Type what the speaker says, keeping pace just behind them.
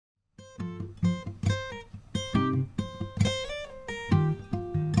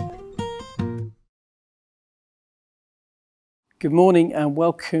Good morning and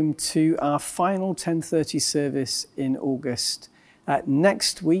welcome to our final 10:30 service in August.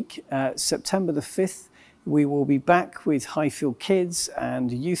 Next week, September the 5th, we will be back with Highfield Kids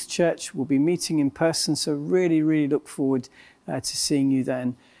and Youth Church. We'll be meeting in person, so really look forward to seeing you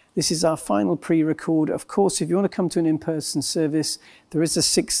then. This is our final pre-record. Of course, if you want to come to an in-person service, there is a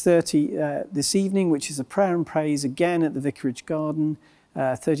 6:30 this evening, which is a prayer and praise again at the Vicarage Garden,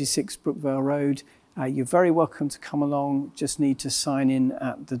 36 Brookvale Road. You're very welcome to come along, just need to sign in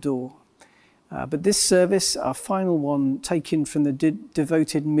at the door. But this service, our final one, taken from the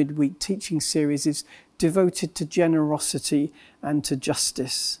devoted midweek teaching series, is devoted to generosity and to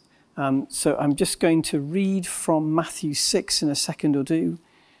justice. So I'm just going to read from Matthew 6 in a second or two,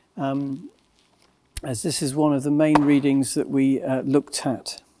 as this is one of the main readings that we looked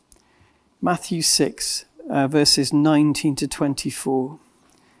at. Matthew 6, verses 19 to 24.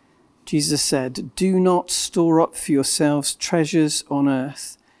 Jesus said, "Do not store up for yourselves treasures on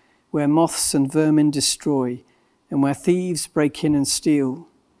earth, where moths and vermin destroy, and where thieves break in and steal.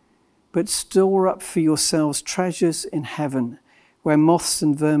 But store up for yourselves treasures in heaven, where moths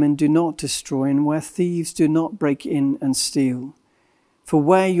and vermin do not destroy, and where thieves do not break in and steal. For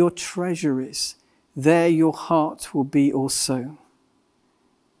where your treasure is, there your heart will be also."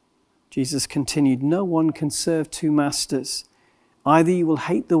 Jesus continued, "No one can serve two masters. Either you will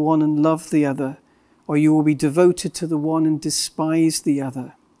hate the one and love the other, or you will be devoted to the one and despise the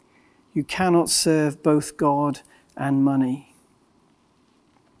other. You cannot serve both God and money."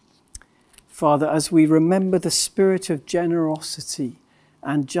 Father, as we remember the spirit of generosity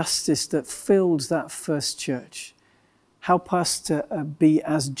and justice that filled that first church, help us to be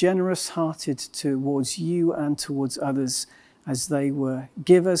as generous-hearted towards you and towards others as they were.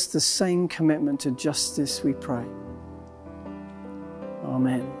 Give us the same commitment to justice, we pray.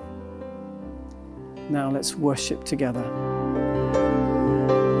 Amen. Now let's worship together.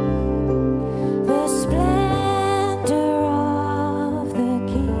 The splendor of the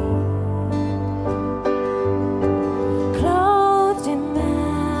King, clothed in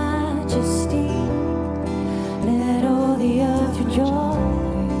majesty, let all the earth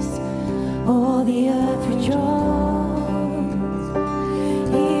rejoice, all the earth rejoice.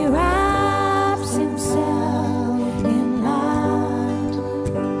 He wraps himself in light,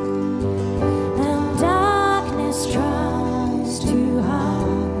 and darkness tries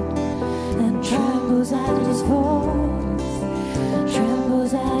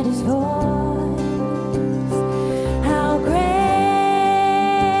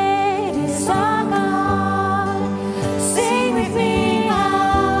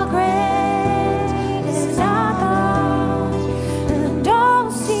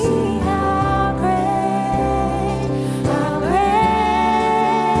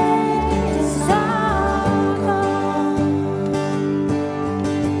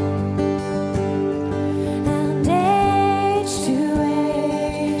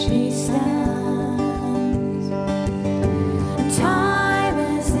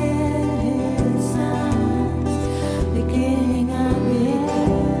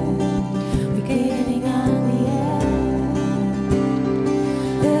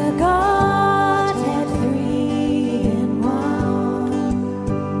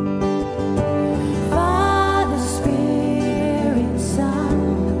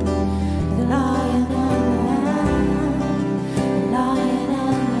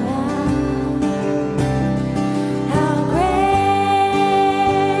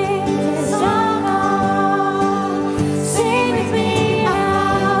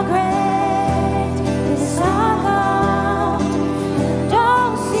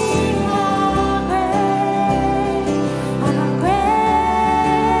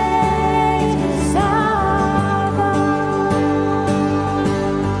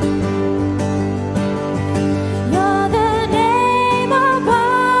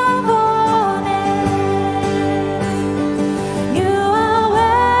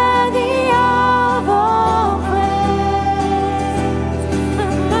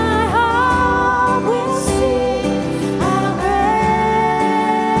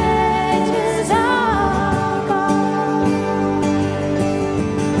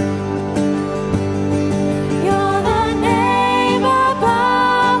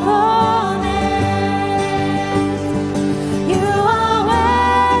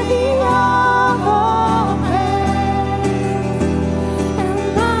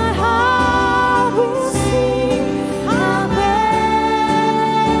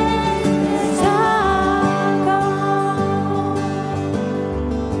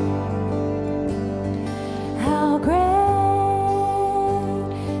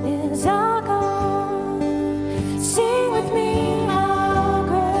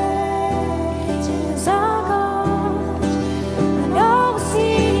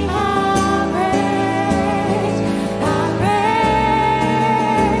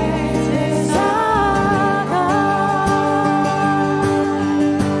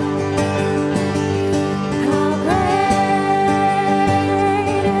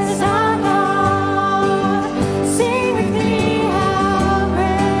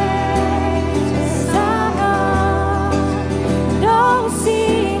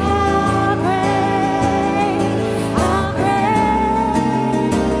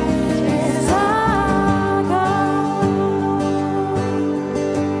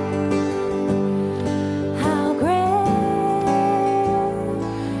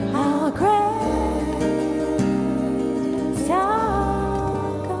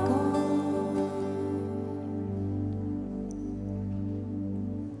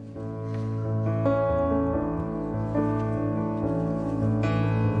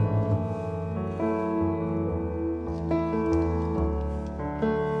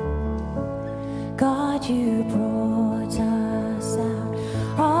Lord, you brought us out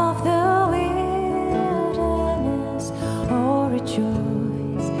of the wilderness. Oh,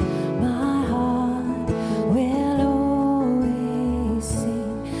 rejoice, my heart will always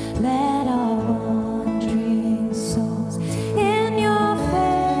sing. Let our wandering souls in your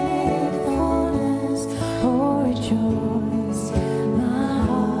faithfulness. Oh, rejoice, my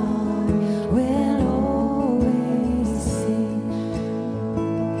heart will always sing.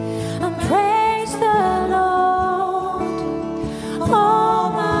 And praise the Lord,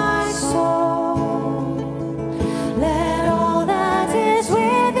 oh my soul. Let all that is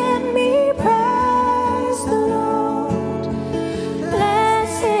within me praise the Lord.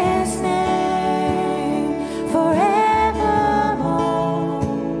 Bless his name forevermore.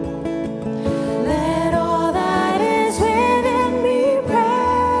 Let all that is within me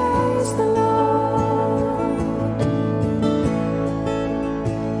praise the Lord.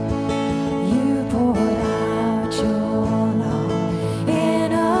 You poured out your love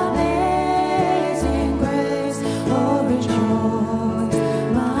in amazing grace. Oh, rejoice,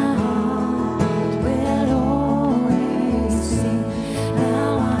 my heart will always sing.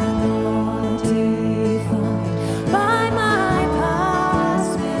 Now I'm not defined by my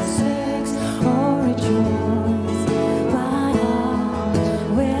past mistakes. Oh, rejoice, my heart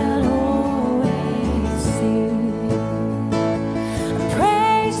will always sing.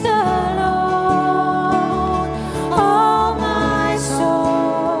 Praise the Lord, oh my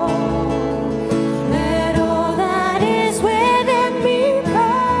soul. Let all that is within me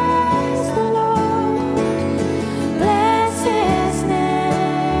praise the Lord. Bless his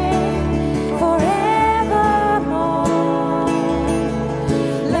name forevermore.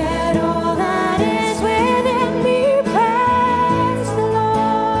 Let all that is within me praise the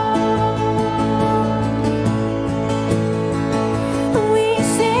Lord. We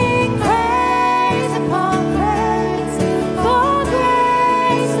sing praise upon praise, for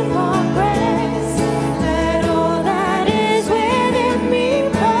grace upon grace. Let all that is within me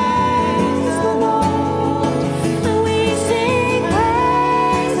praise the Lord. We sing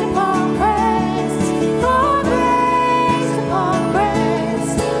praise upon praise, for grace upon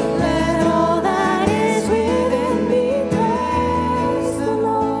grace. Let all that is within me praise the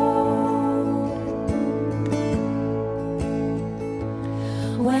Lord.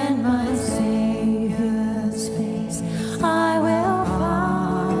 When my Savior's face I will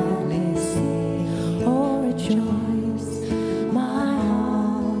finally see. Oh, rejoice, my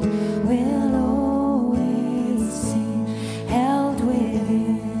heart will always sing. Held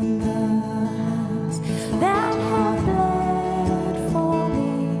within the hands that have bled for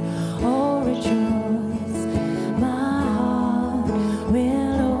me. Oh, rejoice, my heart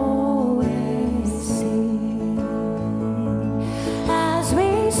will always sing. As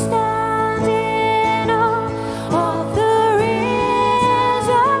we stand in awe of the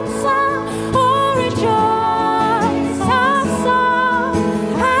risen Son, oh, rejoice, our song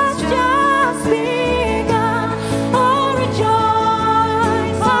has just begun. Oh,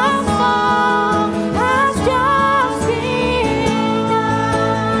 rejoice, our song has just begun.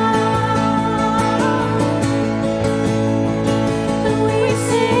 We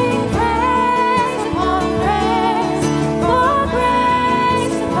sing praise upon praise, for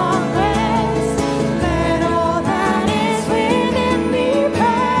grace upon grace. Let all that is within me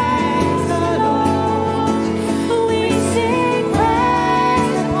praise the Lord. We sing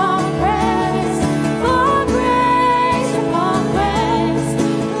praise upon praise, for grace upon grace.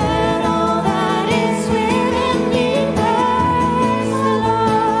 Let all that is within me praise the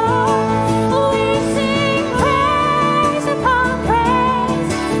Lord. We sing praise upon praise,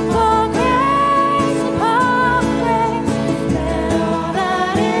 for grace upon grace. Let all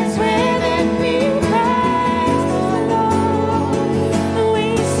that is within me praise the Lord.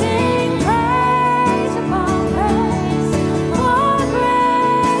 We sing praise upon praise, for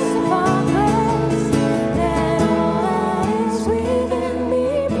grace upon grace. Let all that is within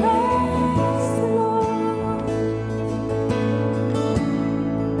me praise the Lord.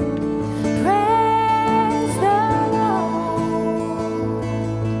 Praise the Lord.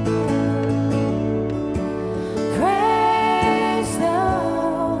 Praise the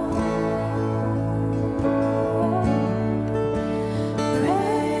Lord.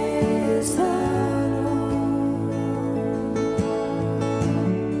 Praise the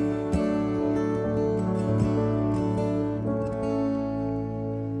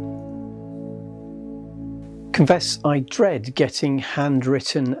Confess I dread getting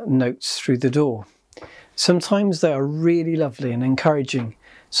handwritten notes through the door. Sometimes they are really lovely and encouraging,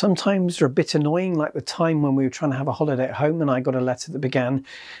 Sometimes they're a bit annoying, like the time when we were trying to have a holiday at home and I got a letter that began,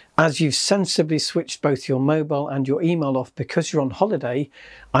 "As you've sensibly switched both your mobile and your email off because you're on holiday,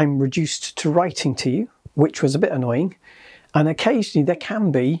 I'm reduced to writing to you," which was a bit annoying. And occasionally they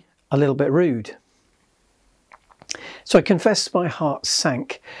can be a little bit rude. So I confess my heart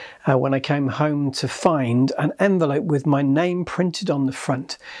sank when I came home to find an envelope with my name printed on the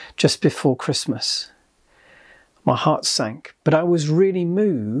front just before Christmas. My heart sank, but I was really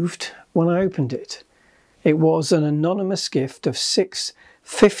moved when I opened it. It was an anonymous gift of 6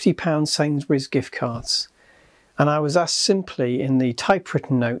 £50 Sainsbury's gift cards. And I was asked simply in the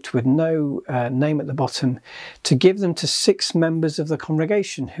typewritten note with no name at the bottom to give them to 6 members of the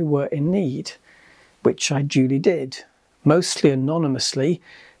congregation who were in need, which I duly did, mostly anonymously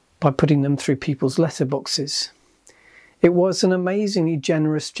by putting them through people's letterboxes. It was an amazingly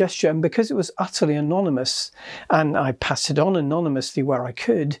generous gesture, and because it was utterly anonymous and I passed it on anonymously where I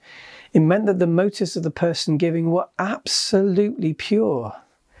could, it meant that the motives of the person giving were absolutely pure.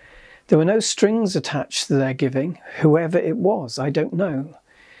 There were no strings attached to their giving, whoever it was, I don't know.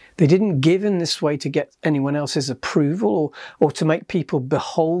 They didn't give in this way to get anyone else's approval or to make people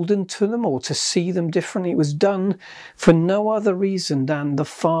beholden to them or to see them differently. It was done for no other reason than the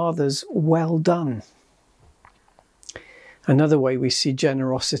Father's well done. Another way we see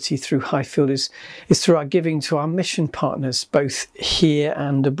generosity through Highfield is through our giving to our mission partners, both here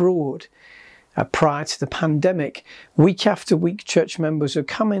and abroad. Prior to the pandemic, week after week, church members would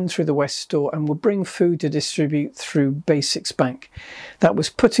come in through the West Door and would bring food to distribute through Basics Bank. That was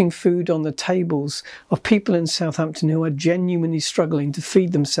putting food on the tables of people in Southampton who are genuinely struggling to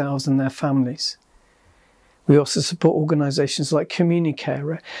feed themselves and their families. We also support organisations like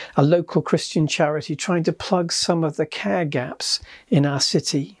Communicare, a local Christian charity trying to plug some of the care gaps in our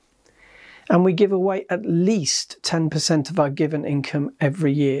city. And we give away at least 10% of our given income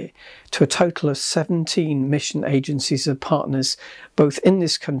every year to a total of 17 mission agencies of partners, both in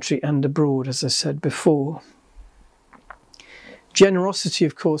this country and abroad, as I said before. Generosity,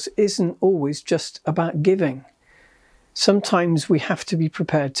 of course, isn't always just about giving. Sometimes we have to be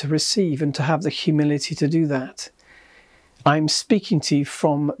prepared to receive and to have the humility to do that. I'm speaking to you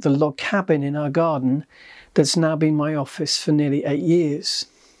from the log cabin in our garden that's now been my office for nearly 8 years.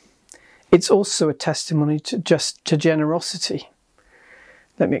 It's also a testimony to generosity.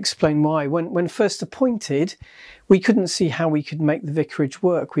 Let me explain why. When first appointed, we couldn't see how we could make the vicarage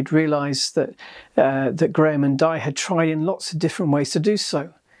work. We'd realised that Graham and Di had tried in lots of different ways to do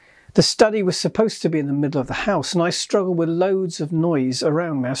so. The study was supposed to be in the middle of the house, and I struggled with loads of noise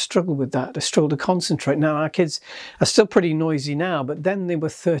around me. I struggled with that. I struggled to concentrate. Now, our kids are still pretty noisy now, but then they were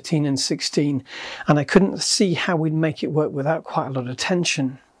 13 and 16, and I couldn't see how we'd make it work without quite a lot of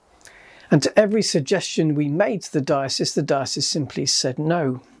tension. And to every suggestion we made to the diocese simply said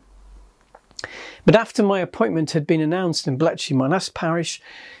no. But after my appointment had been announced in Bletchley, my last parish,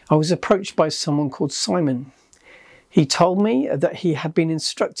 I was approached by someone called Simon. He told me that he had been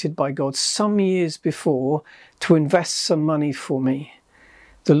instructed by God some years before to invest some money for me.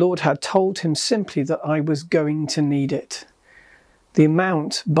 The Lord had told him simply that I was going to need it. The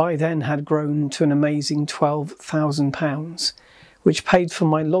amount by then had grown to an amazing £12,000, which paid for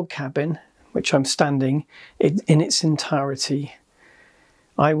my log cabin, which I'm standing in its entirety.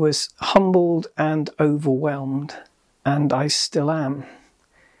 I was humbled and overwhelmed, and I still am.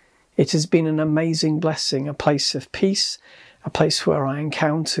 It has been an amazing blessing, a place of peace, a place where I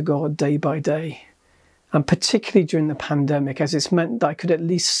encounter God day by day, and particularly during the pandemic, as it's meant that I could at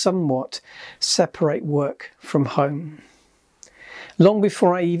least somewhat separate work from home. Long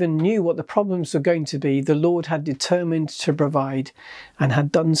before I even knew what the problems were going to be, the Lord had determined to provide and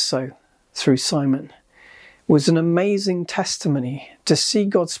had done so through Simon. It was an amazing testimony to see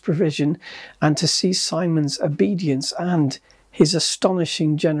God's provision and to see Simon's obedience and his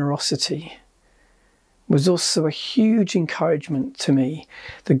astonishing generosity. It was also a huge encouragement to me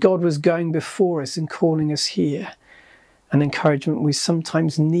that God was going before us and calling us here, an encouragement we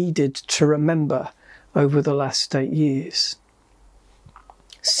sometimes needed to remember over the last 8 years.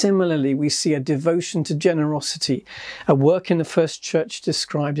 Similarly, we see a devotion to generosity, a work in the first church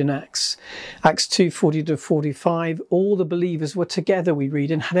described in Acts. Acts 2:40-45, all the believers were together, we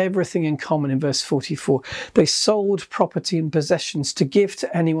read, and had everything in common in verse 44. They sold property and possessions to give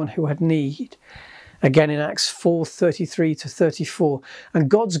to anyone who had need. Again in Acts 4:33-34, and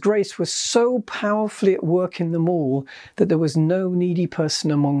God's grace was so powerfully at work in them all that there was no needy person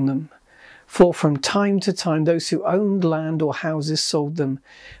among them. For from time to time those who owned land or houses sold them,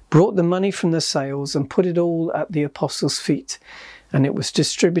 brought the money from the sales and put it all at the apostles' feet, and it was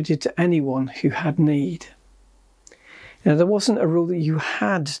distributed to anyone who had need. Now, there wasn't a rule that you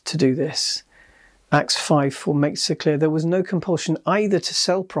had to do this. Acts 5:4 makes it clear there was no compulsion either to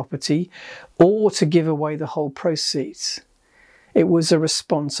sell property or to give away the whole proceeds. It was a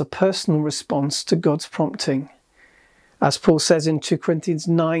response, a personal response to God's prompting. As Paul says in 2 Corinthians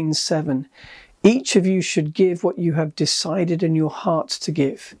 9:7, each of you should give what you have decided in your heart to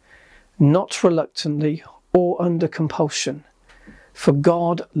give, not reluctantly or under compulsion, for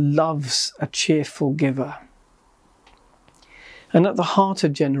God loves a cheerful giver. And at the heart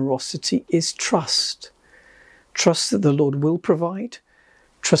of generosity is trust. Trust that the Lord will provide.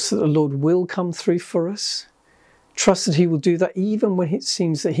 Trust that the Lord will come through for us. Trust that he will do that even when it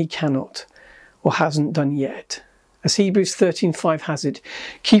seems that he cannot or hasn't done yet. As Hebrews 13:5 has it,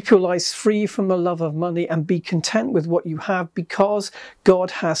 keep your lives free from the love of money and be content with what you have, because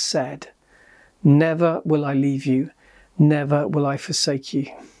God has said, never will I leave you, never will I forsake you.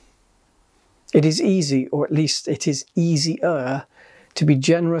 It is easy, or at least it is easier, to be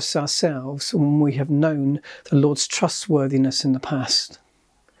generous ourselves when we have known the Lord's trustworthiness in the past.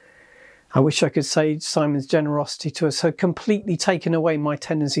 I wish I could say Simon's generosity to us had completely taken away my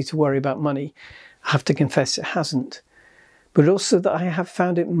tendency to worry about money. I have to confess it hasn't. But also that I have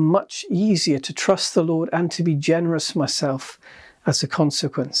found it much easier to trust the Lord and to be generous myself as a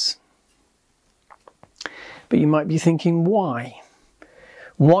consequence. But you might be thinking, why?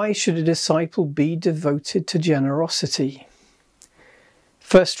 Why should a disciple be devoted to generosity?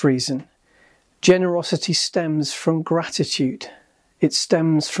 First reason, generosity stems from gratitude. It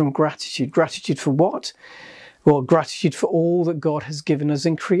stems from gratitude. Gratitude for what? Well, gratitude for all that God has given us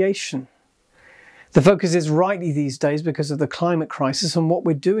in creation. The focus is rightly these days because of the climate crisis and what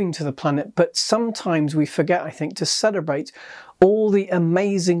we're doing to the planet, but sometimes we forget, I think, to celebrate all the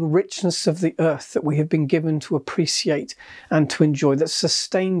amazing richness of the earth that we have been given to appreciate and to enjoy, that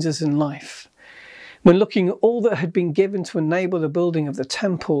sustains us in life. When looking at all that had been given to enable the building of the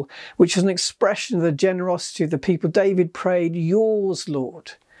temple, which was an expression of the generosity of the people, David prayed, yours,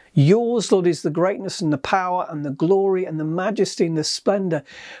 Lord. Yours, Lord, is the greatness and the power and the glory and the majesty and the splendour,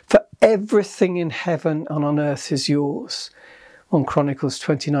 for everything in heaven and on earth is yours. On Chronicles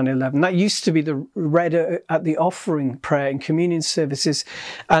 29:11. That used to be read at the offering prayer in communion services,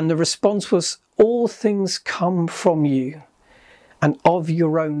 and the response was, all things come from you, and of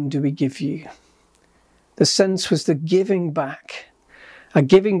your own do we give you. The sense was the giving back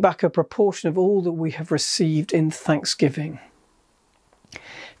a proportion of all that we have received in thanksgiving.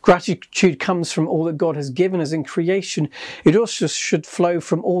 Gratitude comes from all that God has given us in creation. It also should flow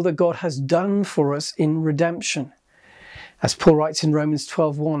from all that God has done for us in redemption. As Paul writes in Romans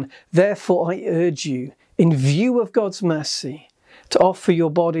 12:1, therefore I urge you, in view of God's mercy, to offer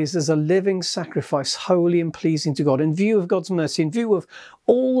your bodies as a living sacrifice, holy and pleasing to God. In view of God's mercy, in view of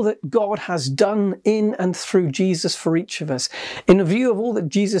all that God has done in and through Jesus for each of us, in view of all that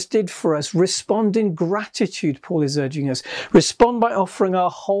Jesus did for us, respond in gratitude, Paul is urging us. Respond by offering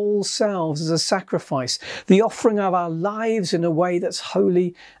our whole selves as a sacrifice, the offering of our lives in a way that's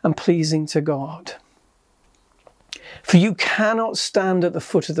holy and pleasing to God. For you cannot stand at the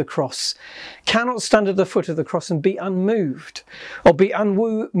foot of the cross, and be unmoved, or be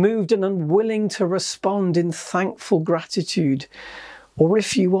unmoved and unwilling to respond in thankful gratitude. Or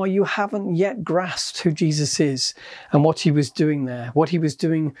if you are, you haven't yet grasped who Jesus is and what he was doing there, what he was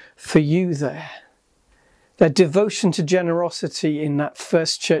doing for you there. Their devotion to generosity in that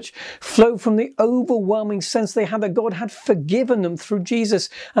first church flowed from the overwhelming sense they had that God had forgiven them through Jesus,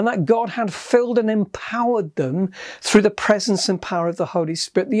 and that God had filled and empowered them through the presence and power of the Holy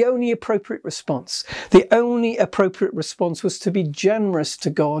Spirit. The only appropriate response was to be generous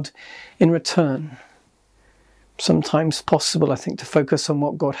to God in return. Sometimes possible, I think, to focus on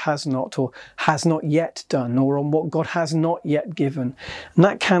what God has not or has not yet done, or on what God has not yet given. And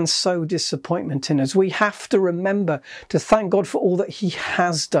that can sow disappointment in us. We have to remember to thank God for all that he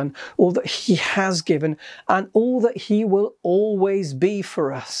has done, all that he has given, and all that he will always be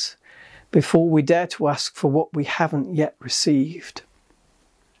for us, before we dare to ask for what we haven't yet received.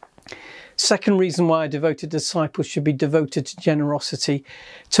 Second reason why a devoted disciple should be devoted to generosity,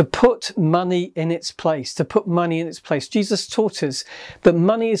 to put money in its place, Jesus taught us that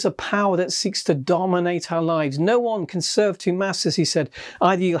money is a power that seeks to dominate our lives. No one can serve two masters, he said.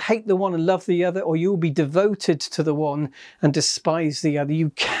 Either you'll hate the one and love the other, or you'll be devoted to the one and despise the other. You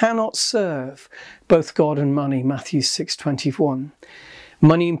cannot serve both God and money, Matthew 6:21.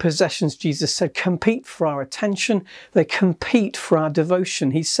 Money and possessions, Jesus said, compete for our attention. They compete for our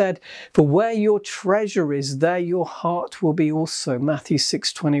devotion. He said, for where your treasure is, there your heart will be also. Matthew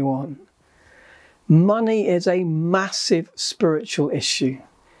 6:21. Money is a massive spiritual issue.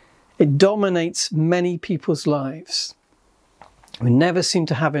 It dominates many people's lives. We never seem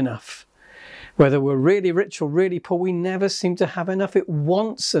to have enough. Whether we're really rich or really poor, we never seem to have enough. It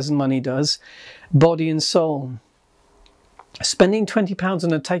wants, as money does, body and soul. Spending £20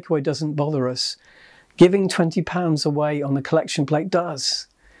 on a takeaway doesn't bother us. Giving £20 away on the collection plate does.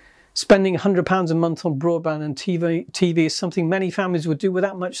 Spending £100 a month on broadband and TV is something many families would do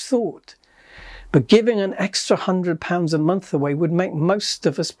without much thought. But giving an extra £100 a month away would make most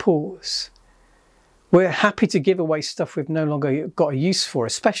of us pause. We're happy to give away stuff we've no longer got a use for,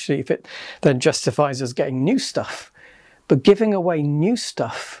 especially if it then justifies us getting new stuff. But giving away new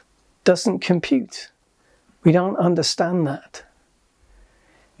stuff doesn't compute. We don't understand that.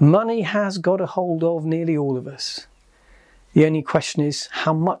 Money has got a hold of nearly all of us. The only question is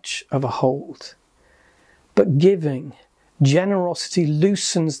how much of a hold. But giving, generosity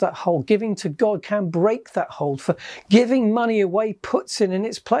loosens that hold. Giving to God can break that hold. For giving money away puts it in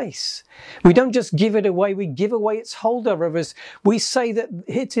its place. We don't just give it away, we give away its hold over us. We say that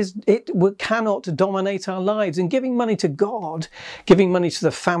it cannot dominate our lives. And giving money to God, giving money to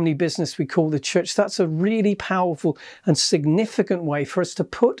the family business we call the church, that's a really powerful and significant way for us to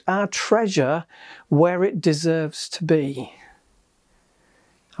put our treasure where it deserves to be.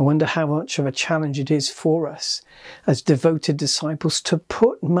 I wonder how much of a challenge it is for us as devoted disciples to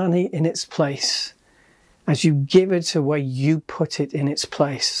put money in its place. As you give it away, you put it in its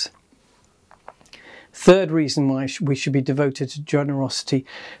place. Third reason why we should be devoted to generosity,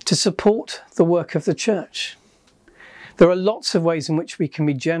 to support the work of the church. There are lots of ways in which we can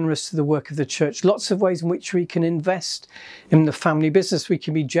be generous to the work of the church, lots of ways in which we can invest in the family business. We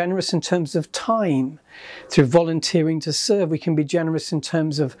can be generous in terms of time, through volunteering to serve. We can be generous in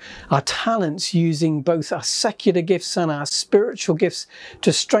terms of our talents, using both our secular gifts and our spiritual gifts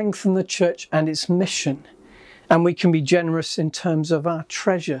to strengthen the church and its mission. And we can be generous in terms of our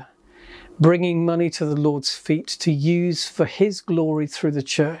treasure, bringing money to the Lord's feet to use for His glory through the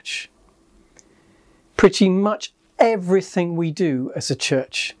church. Pretty much everything we do as a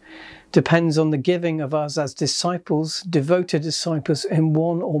church depends on the giving of us as disciples, devoted disciples, in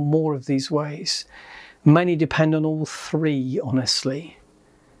one or more of these ways. Many depend on all three, honestly.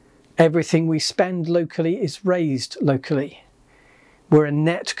 Everything we spend locally is raised locally. We're a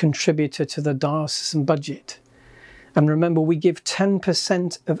net contributor to the diocesan budget. And remember, we give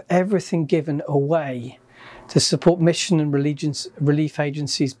 10% of everything given away to support mission and relief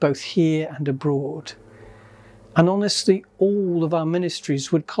agencies both here and abroad. And honestly, all of our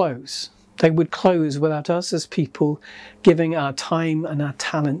ministries would close. They would close without us as people giving our time and our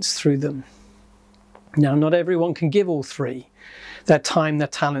talents through them. Now, not everyone can give all three, their time, their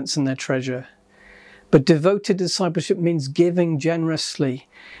talents, and their treasure. But devoted discipleship means giving generously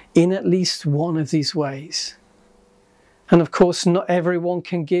in at least one of these ways. And of course, not everyone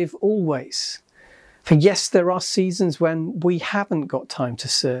can give always. For yes, there are seasons when we haven't got time to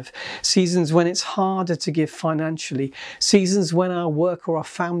serve, seasons when it's harder to give financially, seasons when our work or our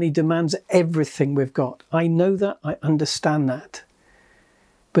family demands everything we've got. I know that, I understand that.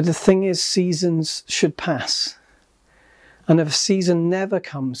 But the thing is, seasons should pass. And if a season never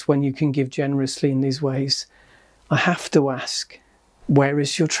comes when you can give generously in these ways, I have to ask, where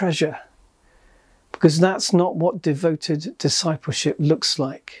is your treasure? Because that's not what devoted discipleship looks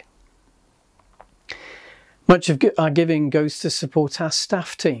like. Much of our giving goes to support our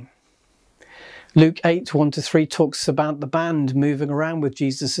staff team. Luke 8, 1-3 talks about the band moving around with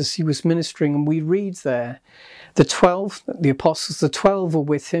Jesus as he was ministering, and we read there, the 12, the apostles, the 12 were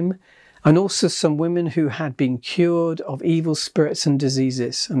with him, and also some women who had been cured of evil spirits and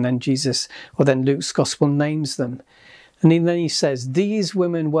diseases. And then Luke's gospel names them. And then he says, these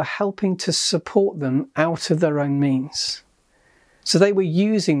women were helping to support them out of their own means. So they were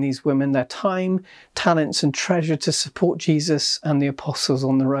using, these women, their time, talents and treasure to support Jesus and the apostles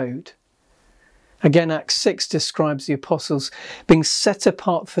on the road. Again, Acts 6 describes the apostles being set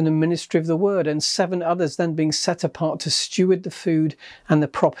apart for the ministry of the word, and 7 others then being set apart to steward the food and the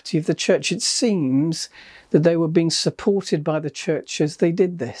property of the church. It seems that they were being supported by the church as they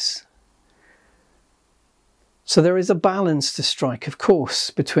did this. So there is a balance to strike, of course,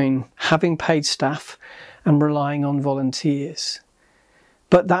 between having paid staff and relying on volunteers.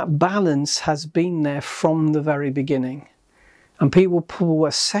 But that balance has been there from the very beginning. And people were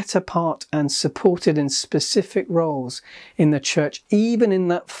set apart and supported in specific roles in the church, even in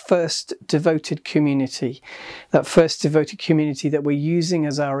that first devoted community that we're using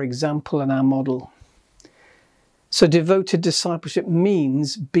as our example and our model. So devoted discipleship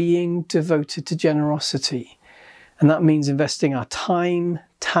means being devoted to generosity. And that means investing our time,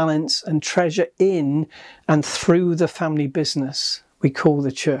 talents, and treasure in and through the family business we call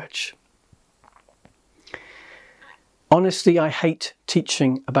the church. Honestly, I hate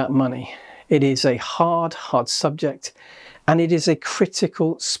teaching about money. It is a hard subject, and it is a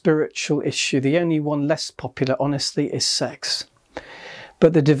critical spiritual issue. The only one less popular, honestly, is sex.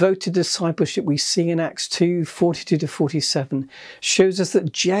 But the devoted discipleship we see in Acts 2:42 to 47 shows us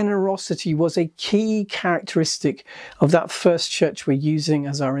that generosity was a key characteristic of that first church we're using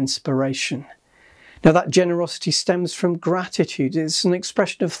as our inspiration. Now, that generosity stems from gratitude. It's an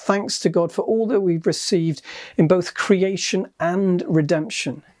expression of thanks to God for all that we've received in both creation and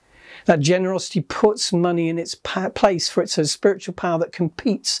redemption. That generosity puts money in its place, for it's a spiritual power that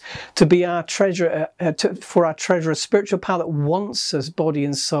competes to be our treasure, for our treasure, a spiritual power that wants us body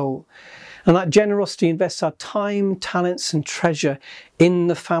and soul. And that generosity invests our time, talents and treasure in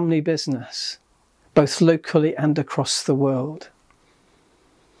the family business, both locally and across the world.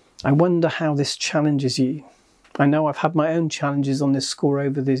 I wonder how this challenges you. I know I've had my own challenges on this score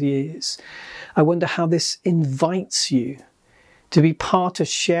over the years. I wonder how this invites you to be part of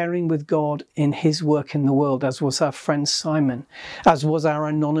sharing with God in his work in the world, as was our friend Simon, as was our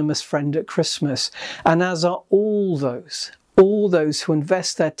anonymous friend at Christmas, and as are all those who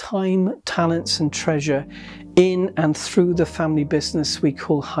invest their time, talents and treasure in and through the family business we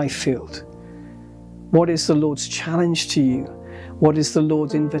call Highfield. What is the Lord's challenge to you? What is the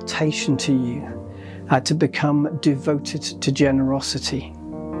Lord's invitation to you to become devoted to generosity?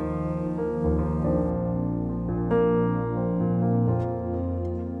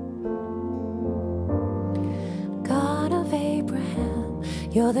 God of Abraham,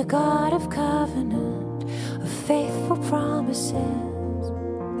 you're the God of covenant, of faithful promises.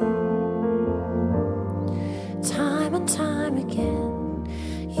 Time and time again,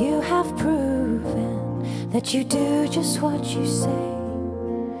 you have proven that you do just what you say.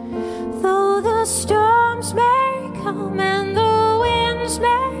 Though the storms may come and the winds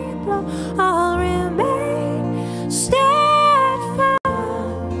may blow, I'll remain steadfast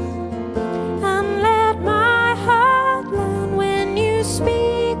and let my heart learn when you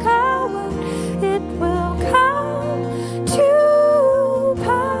speak a word, it will come to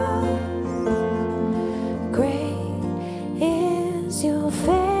pass. Great is your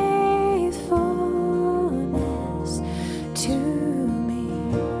faithfulness to me.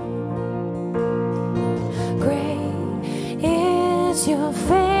 Great is your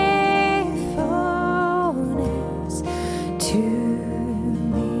faithfulness to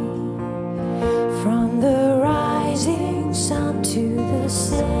me. From the rising sun to the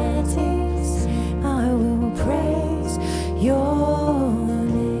setting, I will praise your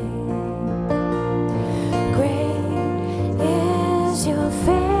name. Great is your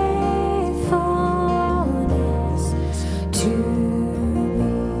faithfulness to me.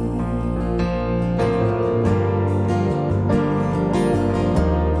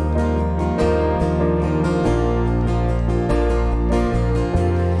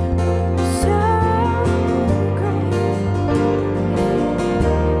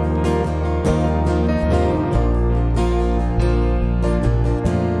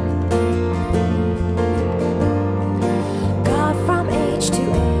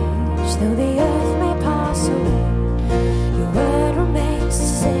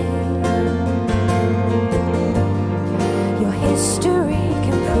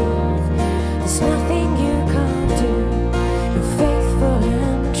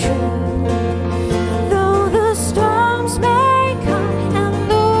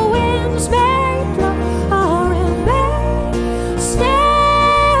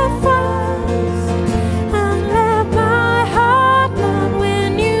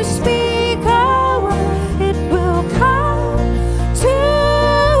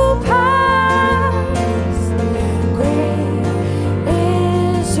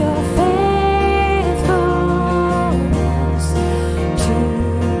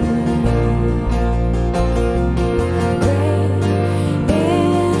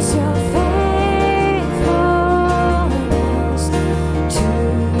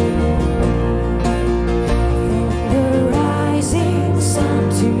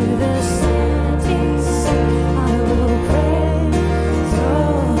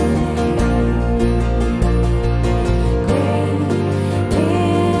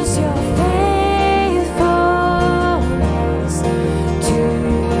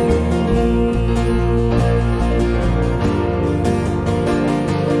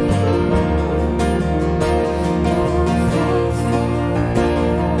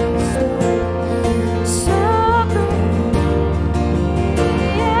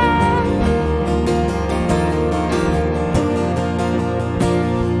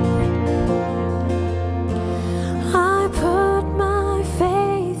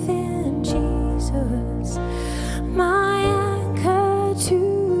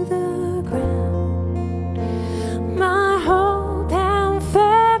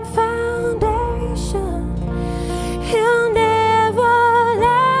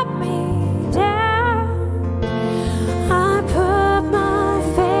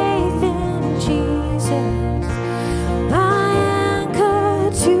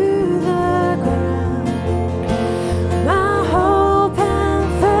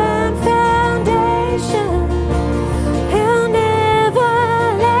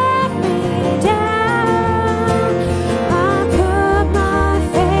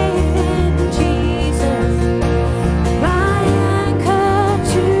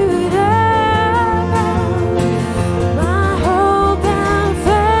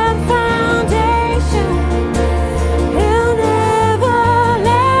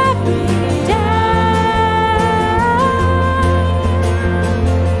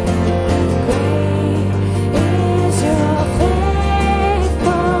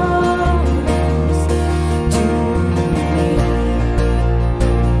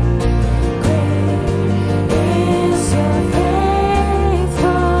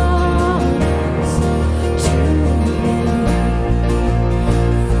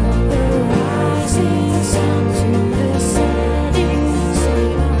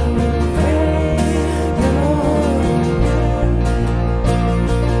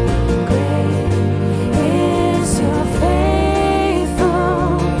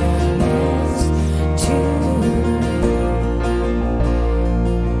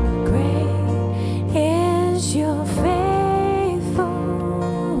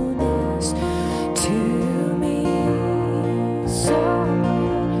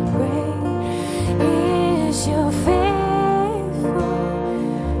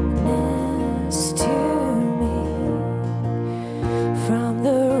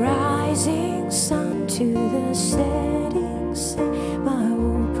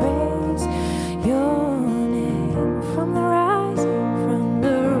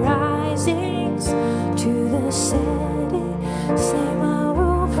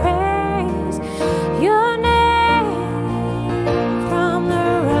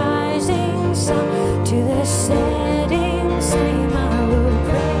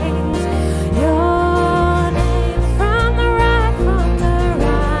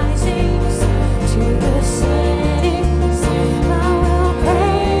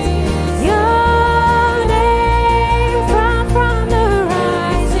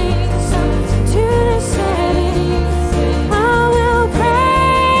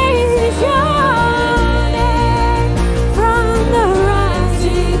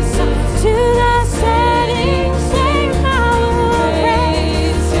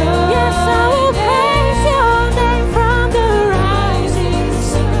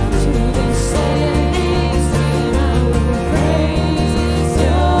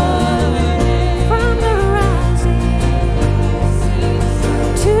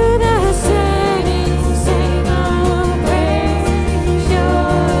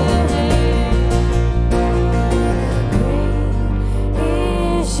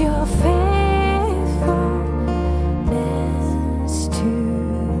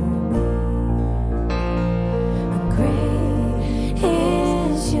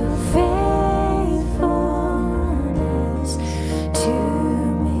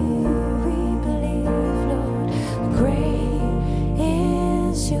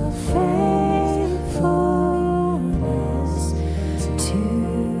 your faithfulness to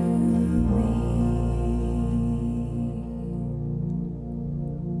me.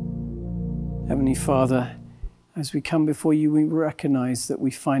 Heavenly Father, as we come before you, we recognize that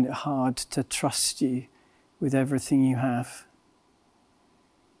we find it hard to trust you with everything you have.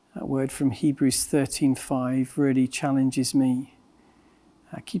 That word from Hebrews 13:5 really challenges me.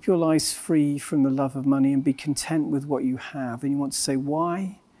 Keep your lives free from the love of money and be content with what you have. And you want to say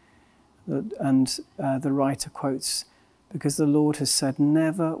why? And the writer quotes, because the Lord has said,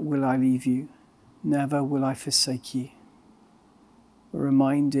 never will I leave you, never will I forsake you. We're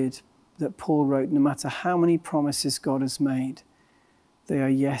reminded that Paul wrote, no matter how many promises God has made, they are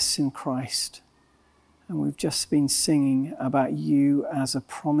yes in Christ. And we've just been singing about you as a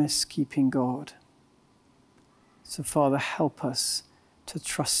promise-keeping God. So Father, help us to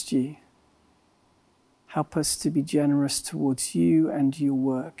trust you. Help us to be generous towards you and your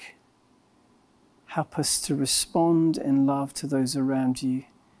work. Help us to respond in love to those around you,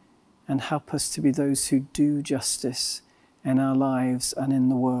 and help us to be those who do justice in our lives and in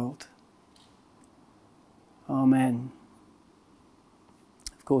the world. Amen.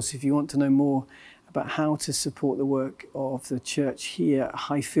 Of course, if you want to know more about how to support the work of the church here at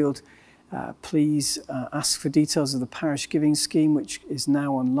Highfield, please ask for details of the parish giving scheme, which is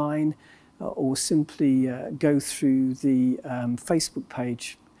now online, or simply go through the Facebook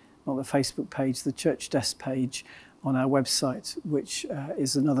page, not the Facebook page, the church desk page on our website, which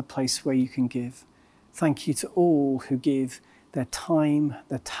is another place where you can give. Thank you to all who give their time,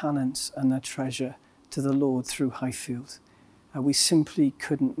 their talents and their treasure to the Lord through Highfield. We simply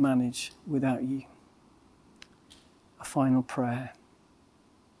couldn't manage without you. A final prayer.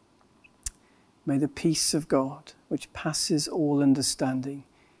 May the peace of God, which passes all understanding,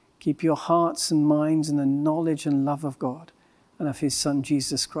 keep your hearts and minds in the knowledge and love of God and of his Son,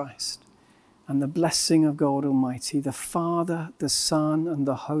 Jesus Christ. And the blessing of God Almighty, the Father, the Son, and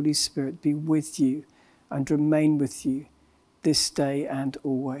the Holy Spirit be with you and remain with you this day and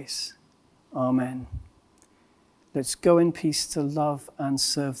always. Amen. Let's go in peace to love and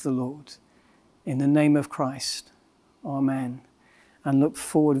serve the Lord. In the name of Christ. Amen. And look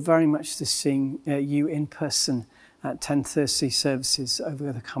forward very much to seeing you in person at 10:30 services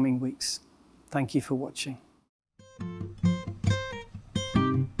over the coming weeks. Thank you for watching.